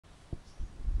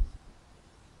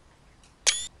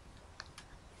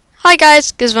Hi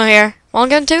guys, Gizmo here.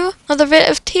 Welcome to another bit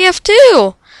of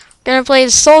Tf2. Gonna play the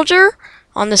soldier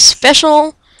on the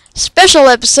special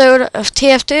episode of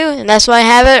Tf2, and that's why I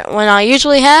have it when I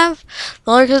usually have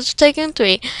the Lurkers Taken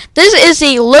 3. This is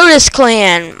the Lotus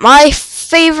Clan, my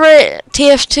favorite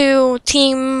Tf2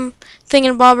 team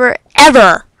thingamabobber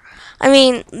ever. I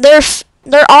mean, they're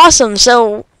awesome.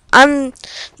 So I'm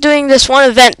doing this one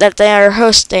event that they are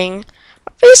hosting.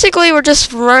 Basically, we're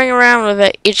just running around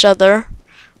with each other.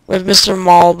 With Mr.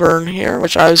 Malburn here,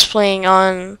 which I was playing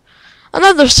on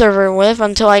another server with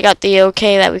until I got the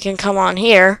okay that we can come on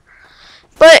here.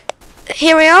 But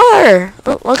here we are.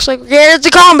 Oh, looks like we're getting into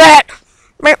combat.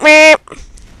 Meep, meep.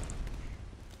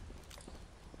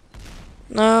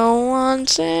 No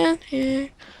one's in here.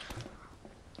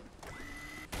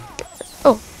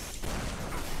 Oh.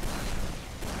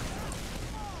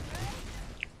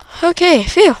 Okay,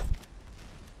 phew.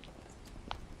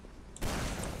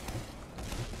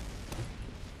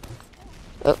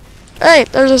 Hey,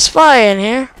 there's a spy in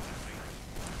here.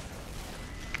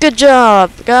 Good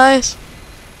job, guys.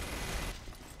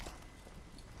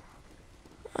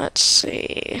 Let's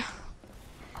see.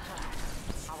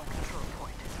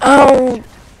 Oh,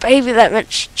 baby, that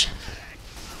much.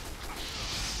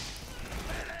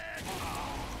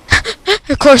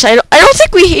 Of course, I don't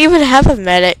think we even have a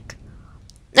medic.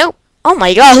 Nope. Oh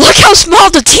my God! Look how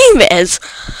small the team is.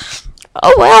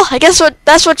 Oh well, I guess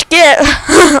that's what you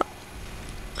get.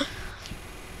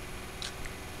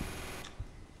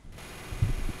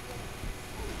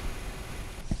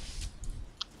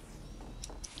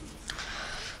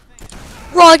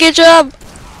 Rocket jump!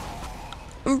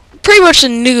 I'm pretty much a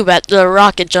noob at the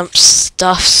rocket jump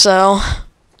stuff, so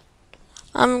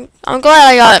I'm glad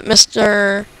I got it,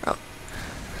 Mr. Oh.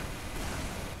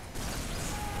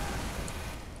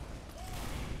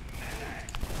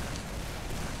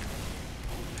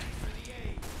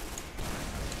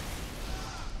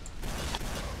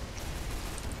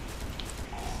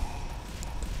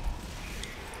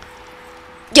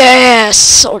 Yes,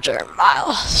 soldier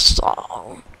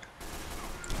milestone.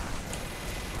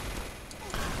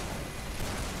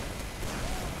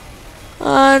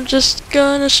 I'm just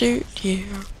gonna shoot you.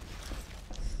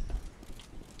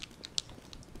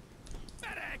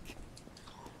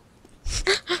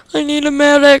 I need a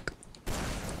medic.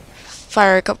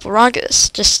 Fire a couple rockets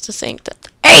just to think that.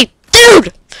 Hey,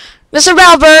 dude! Mr.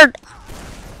 Malbird!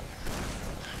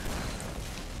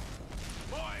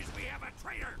 Boys, we have a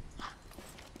traitor!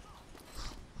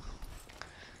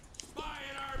 Spy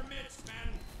in our midst, men!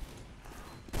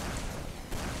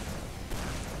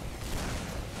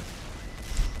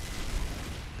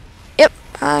 Yep,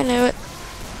 I knew it.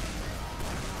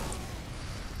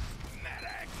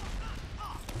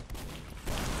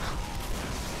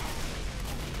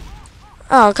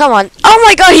 Oh, come on. Oh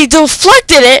my God, he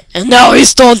deflected it! And now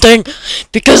he's taunting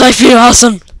because I feel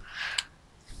awesome.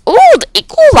 Ooh, the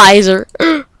equalizer.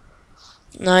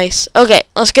 Nice. Okay,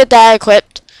 let's get that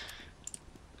equipped.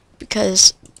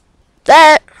 Because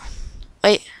that...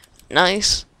 Wait,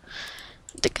 nice.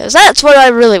 Because that's what I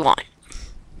really want.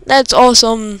 That's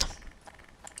awesome.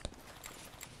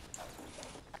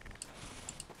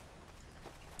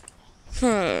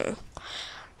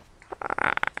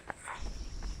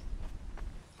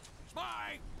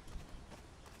 Spy!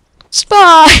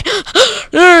 Spy!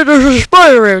 There's a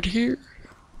spy around here.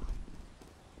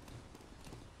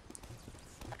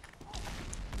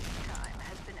 Time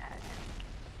has been added.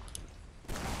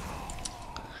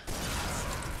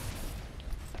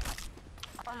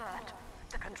 Alert!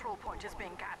 The control point is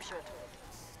being captured.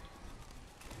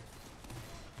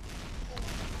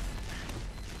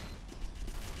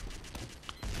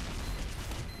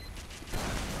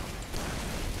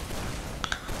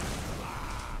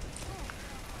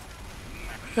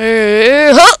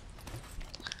 Hey, huh!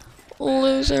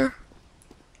 Loser.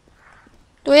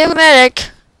 Do we have a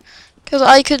medic? Because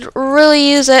I could really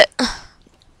use it.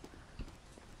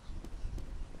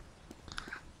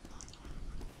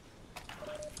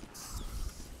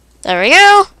 There we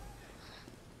go.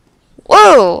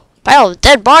 Whoa! Pile of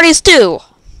dead bodies too.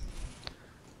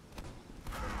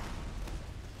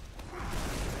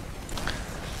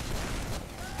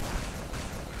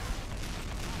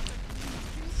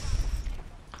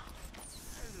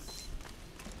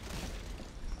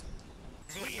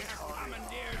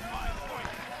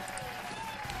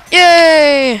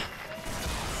 Yay!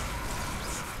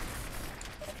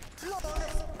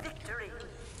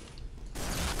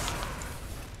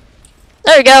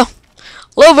 There we go.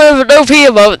 A little bit of an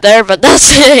OP moment there, but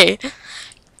that's it.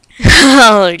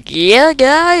 Oh, yeah,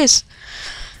 guys.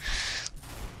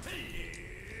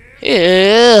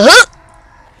 Yeah.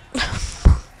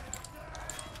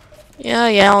 Oh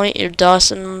yeah, I'll eat your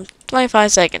dust in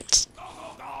 25 seconds. Go,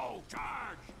 go, go!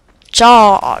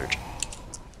 Charge! Charge!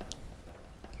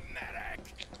 Medic!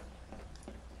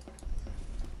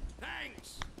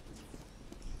 Thanks!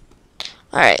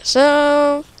 Alright,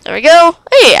 so there we go.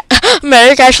 Hey,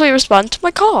 Medic actually responded to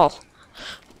my call.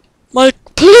 My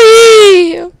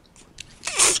plea!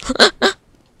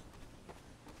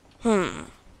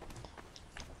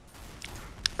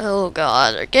 Oh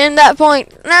god, they're getting that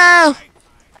point. No!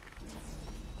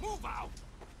 Move out!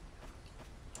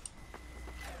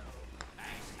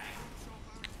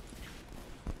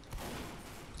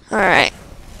 Alright.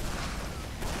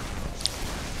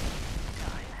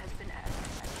 Time has been added.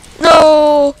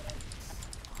 No!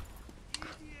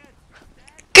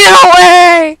 Get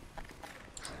away!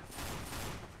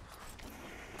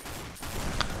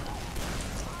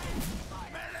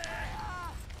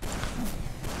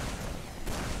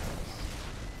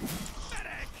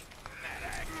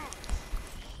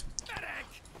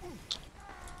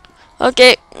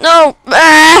 Okay, no!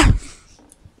 Ah!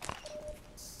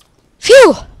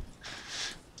 Phew!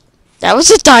 That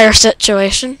was a dire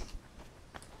situation.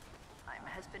 Time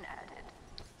has been added.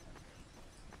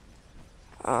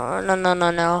 Oh, no, no, no,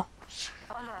 no.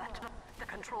 Alert! The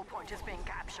control point is being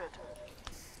captured.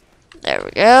 There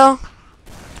we go.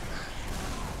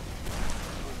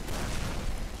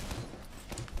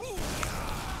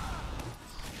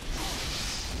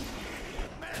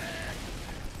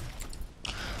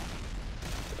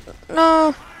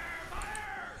 No.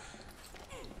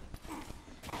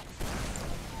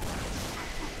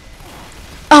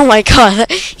 Oh my god,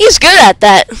 he's good at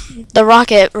that. The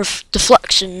rocket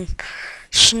deflection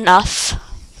snuff.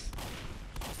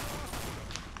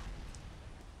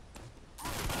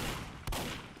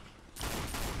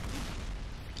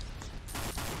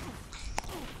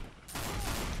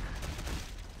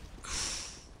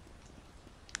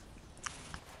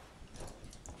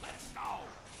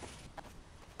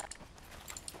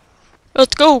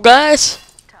 Let's go, guys.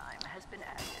 Time has been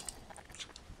added.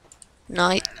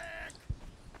 Night.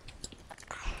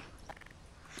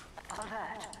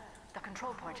 Alert! The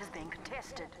control point is being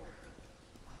contested.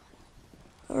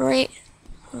 Right.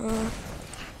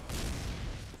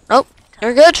 Nope,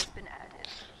 you're good. Been added.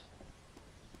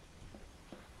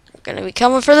 I'm gonna be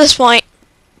coming for this point.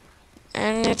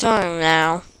 Anytime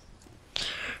now.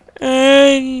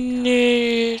 I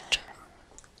need.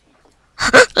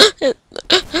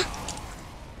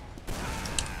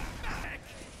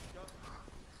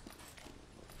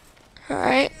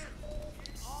 Alright.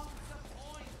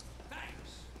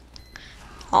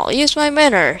 I'll use my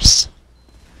manners.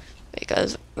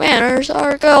 Because manners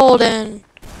are golden.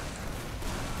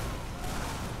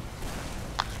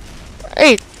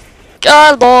 Hey,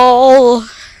 godball!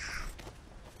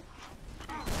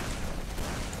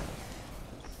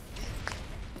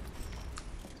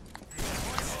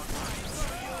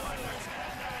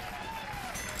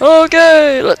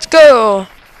 Okay, let's go!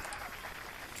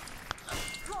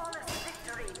 Flawless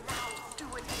victory. Now do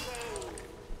it again.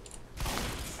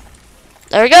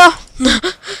 There we go!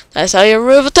 That's how you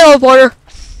remove a teleporter!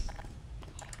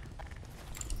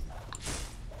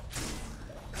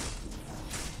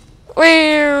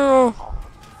 Wow.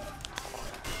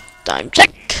 Time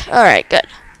check. Alright, good.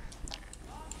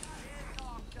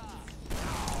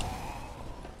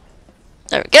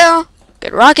 There we go.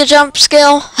 Good rocket jump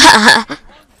skill.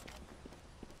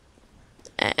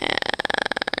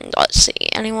 And let's see.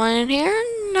 Anyone in here?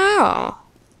 No.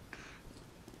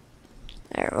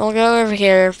 There, we'll go over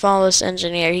here and follow this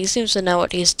engineer. He seems to know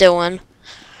what he's doing.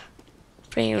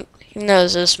 He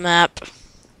knows this map.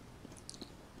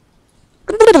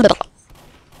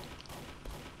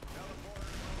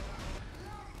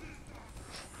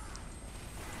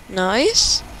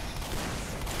 Nice.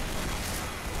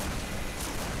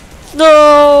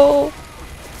 No.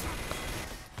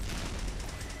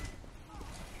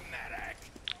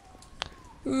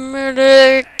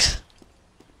 Medic.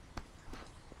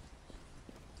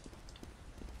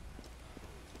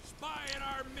 Spy in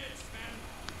our midst, man!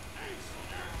 Thanks!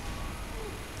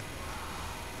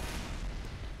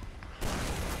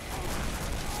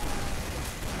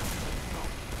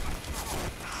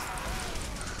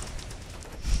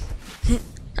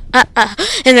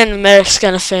 And then the medic's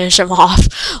gonna finish him off.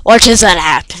 Watch as that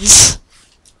happens.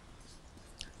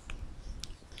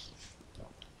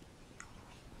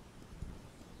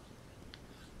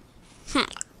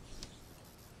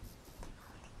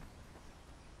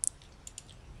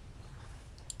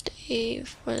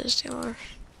 Dave, what is yours?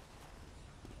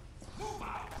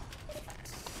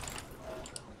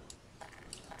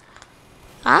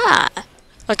 Ah,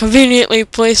 a conveniently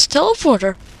placed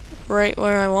teleporter. Right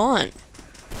where I want.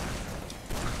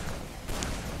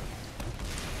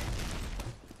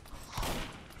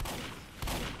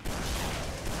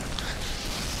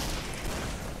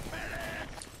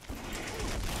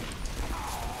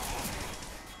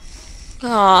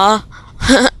 Aww.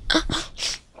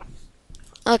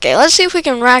 Okay, let's see if we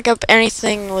can rack up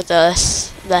anything with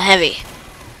us, the heavy.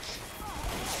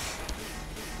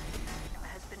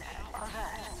 Has been alert.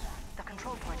 The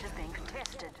control point is being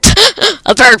contested.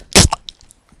 A bird.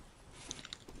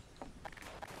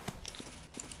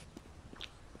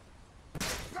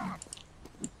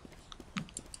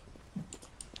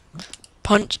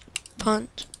 Punch,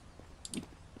 punch.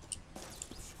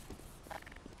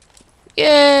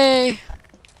 Yay!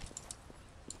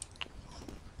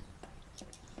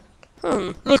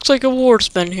 Looks like a war's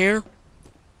been here.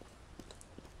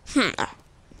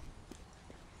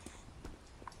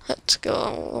 Let's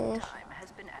go. Time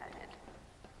has been added.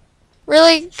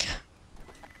 Really?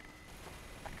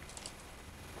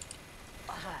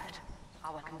 Alert.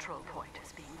 Our control point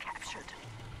is being captured.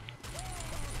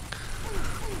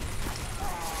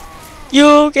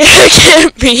 You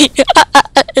can't get me.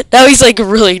 Now he's like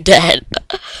really dead.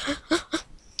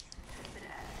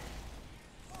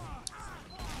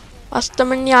 Hasta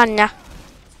mañana.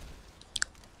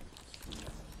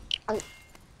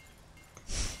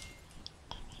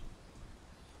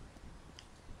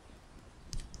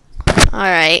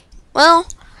 Alright. Well,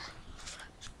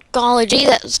 golly gee,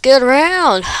 that was a good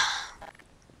round.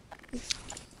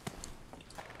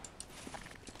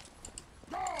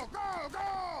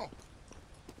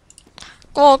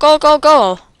 Go, go, go,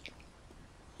 go.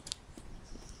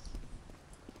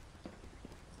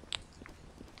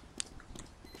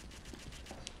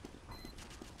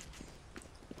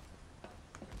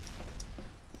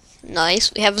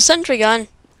 Nice. We have a sentry gun.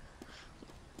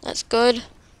 That's good.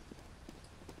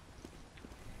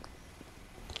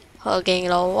 Hugging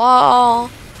the wall.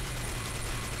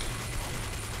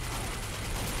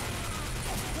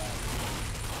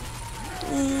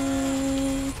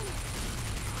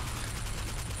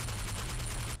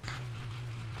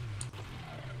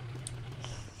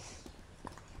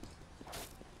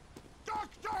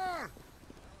 Doctor!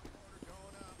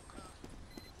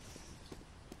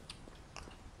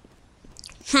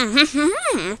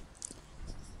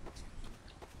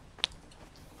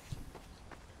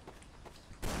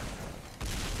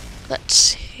 Let's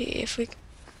see if we.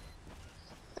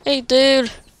 Hey,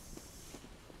 dude.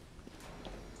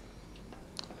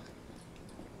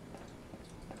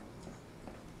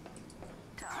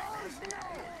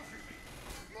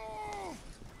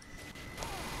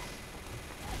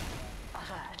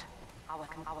 Alert. Our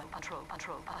control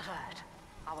alert.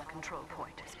 Our control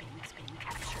point is being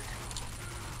captured.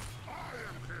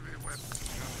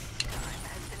 Time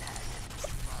has been added.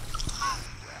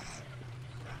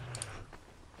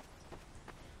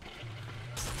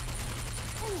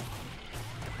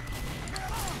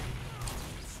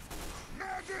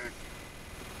 Magic!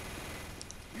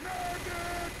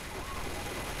 Magic!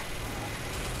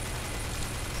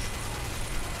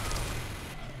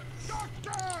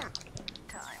 Doctor!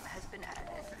 Time has been added.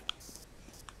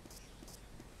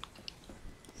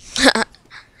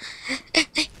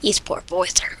 These poor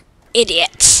boys are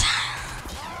idiots.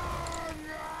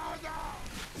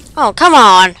 Oh, come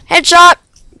on. Headshot.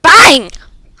 Bang!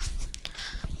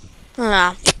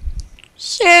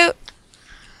 Shoot.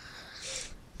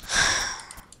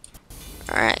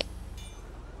 Alright.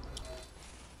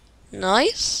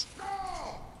 Nice.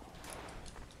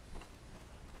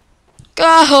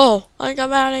 Go! I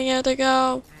come out of here to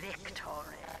go.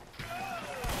 Victory.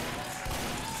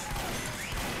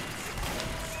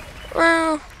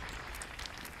 Well,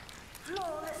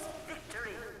 Flawless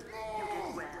victory. You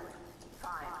did well.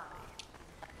 Finally.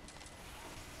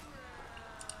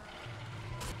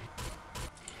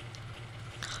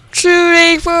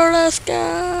 shooting for the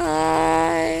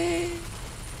sky.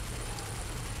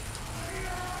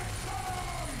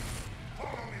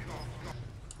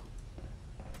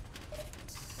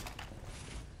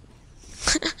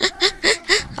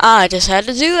 I just had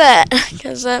to do that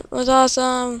because that was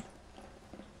awesome.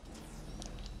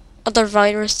 Other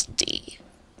virus D.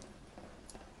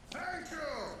 Thank you!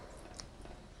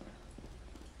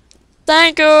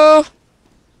 Thank you.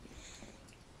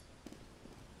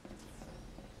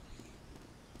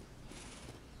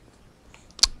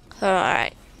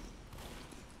 Alright.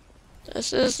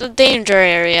 This is the danger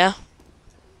area.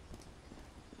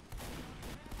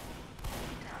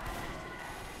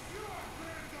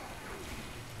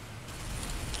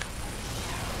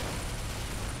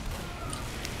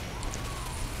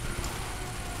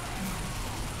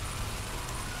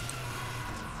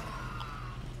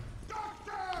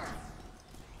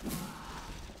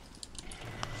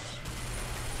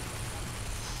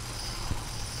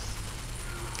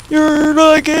 You're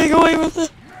not getting away with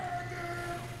it.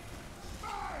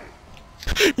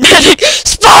 Medic!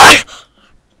 Spy!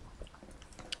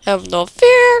 Have no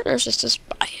fear, there's just a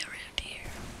spy around here.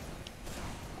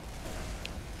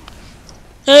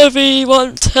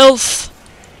 Everyone's health.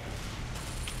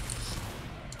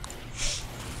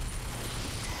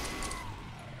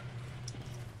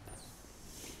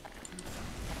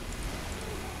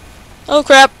 Oh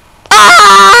crap.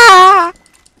 Ah!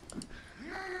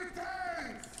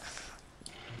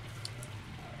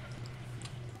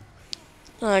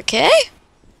 Okay.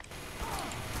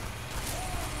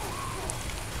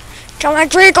 Come on,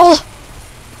 critical!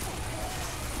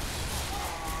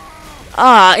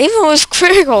 Ah, even with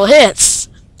critical hits,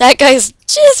 that guy's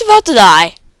just about to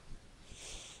die.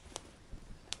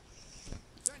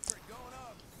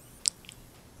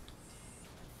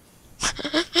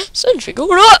 Sentry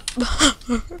going up!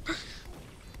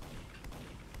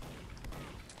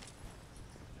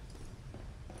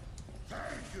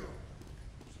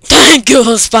 Thank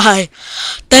you, spy!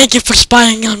 Thank you for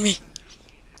spying on me!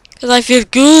 Cause I feel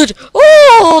good!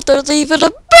 Oh, there's even a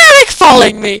barrack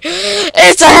following me!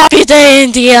 It's a happy day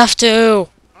in Tf2!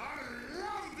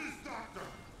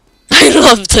 I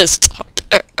love this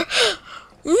doctor!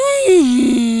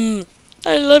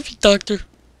 I love you, doctor.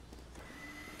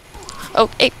 Oh,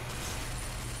 hey.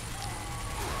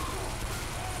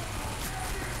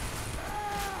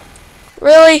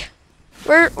 Really?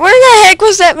 Where the heck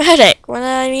was that medic when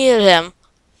I needed him?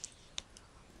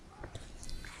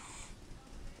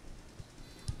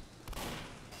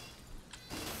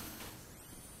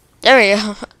 There we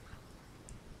go.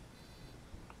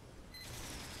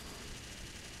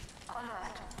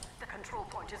 Alert. The control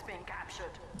point is being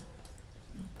captured.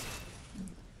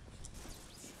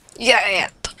 Yeah.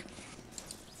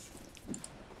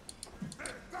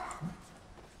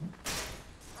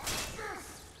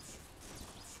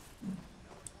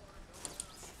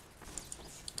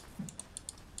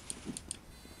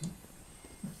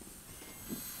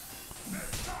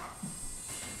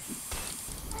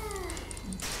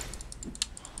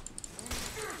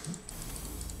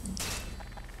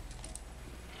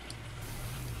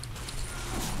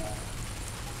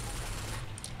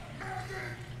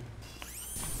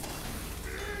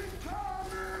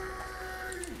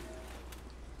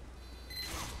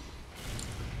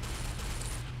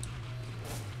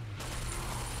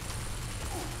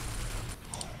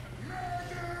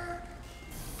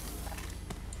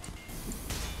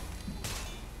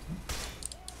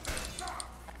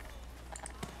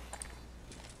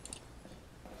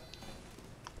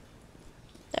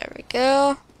 There we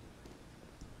go.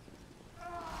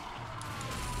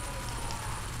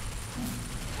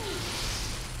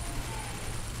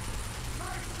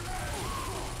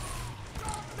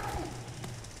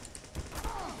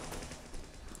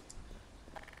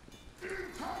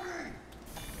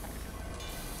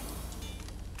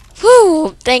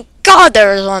 Whew, thank God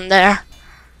there was one there.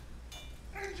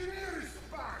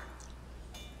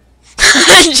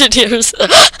 Engineers.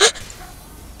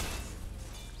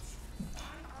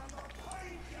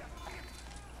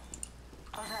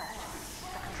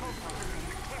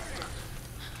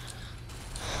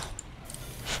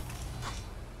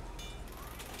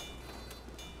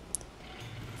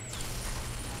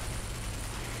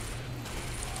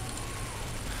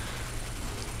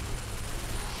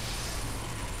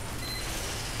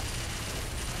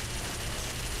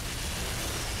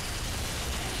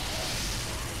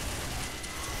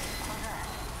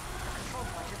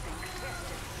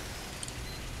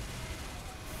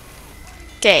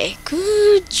 Okay,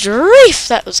 good grief,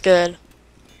 that was good.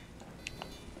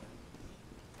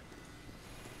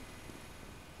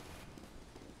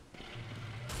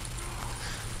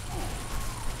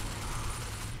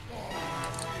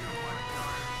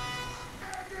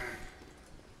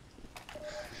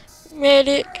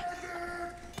 Medic.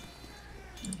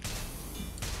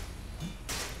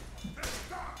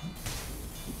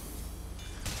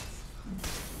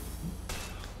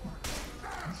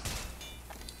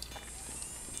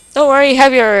 Don't worry, you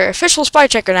have your official spy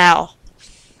checker now.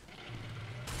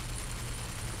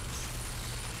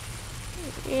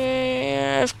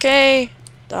 Yeah, FK.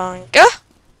 Danke.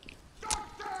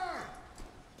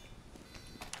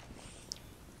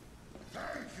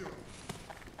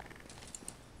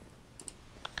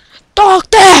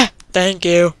 Doctor! Thank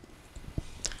you.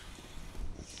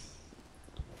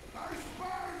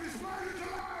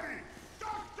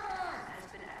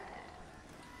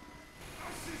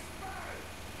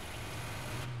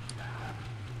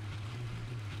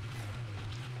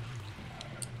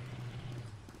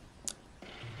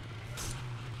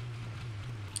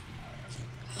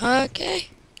 Okay.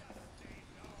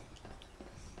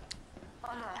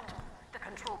 Alert. The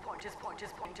control point is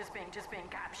being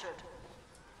captured.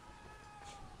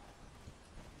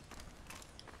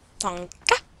 Tonka.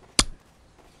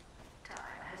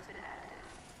 Time has been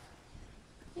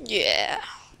added. Yeah.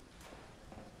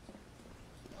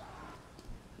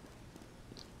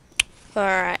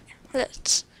 Alright,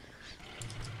 let's.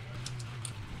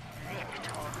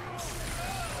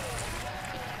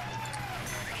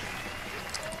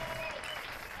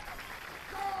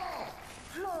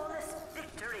 Flawless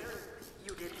victory.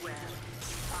 You did well.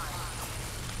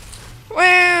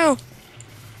 Woo!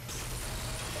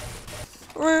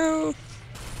 Woo!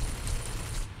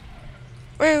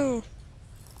 Woo!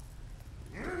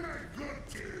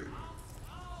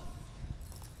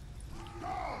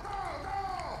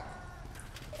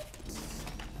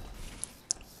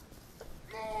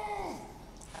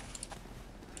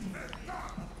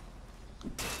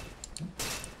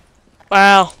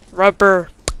 Wow, rubber.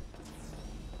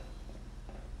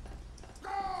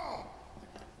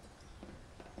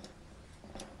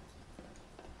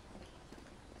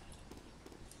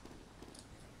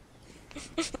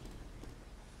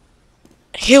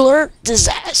 Healer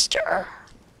disaster.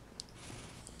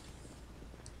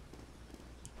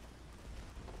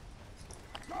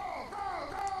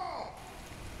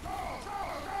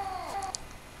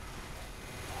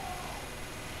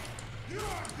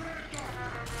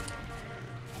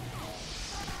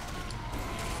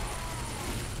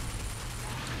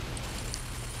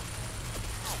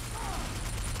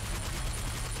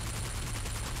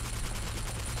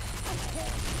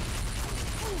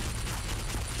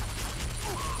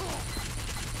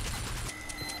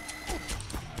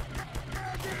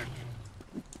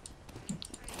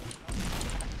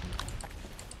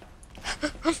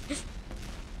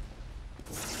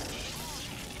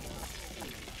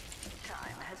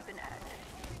 Time has been added.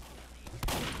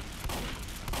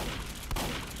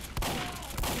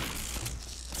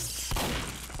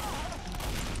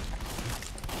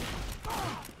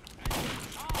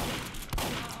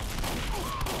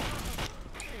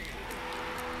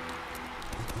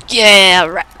 Yeah,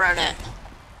 run it.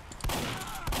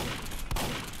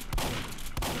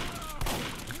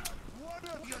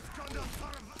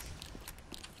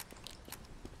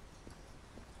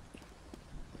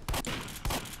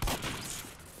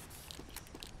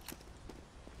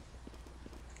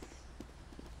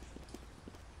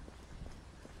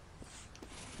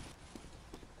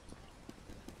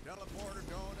 Teleporter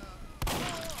going up.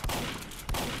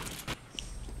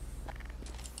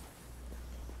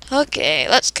 Okay,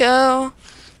 let's go.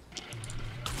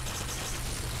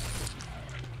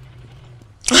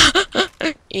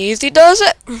 Easy does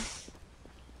it.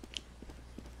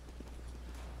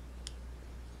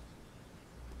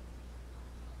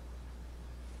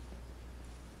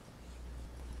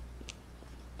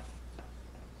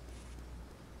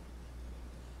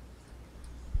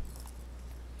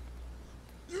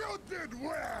 You did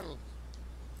well.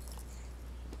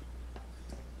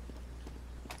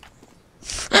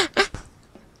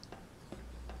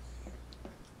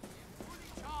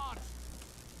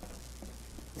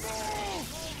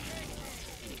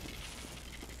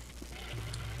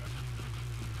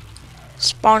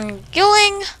 Spawn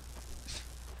killing.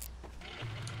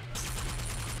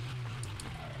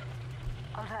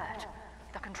 Alert.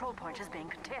 The control point is being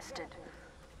contested.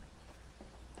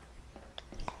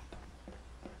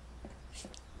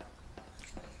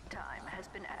 Time has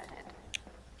been added.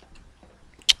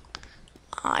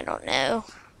 I don't know.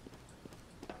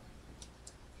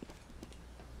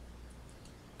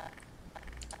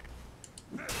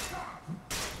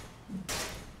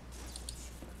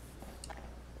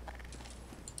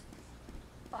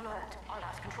 Alert. Our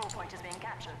last control point is being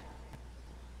captured.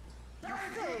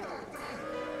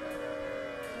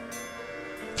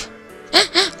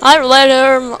 I led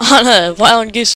her on a wild goose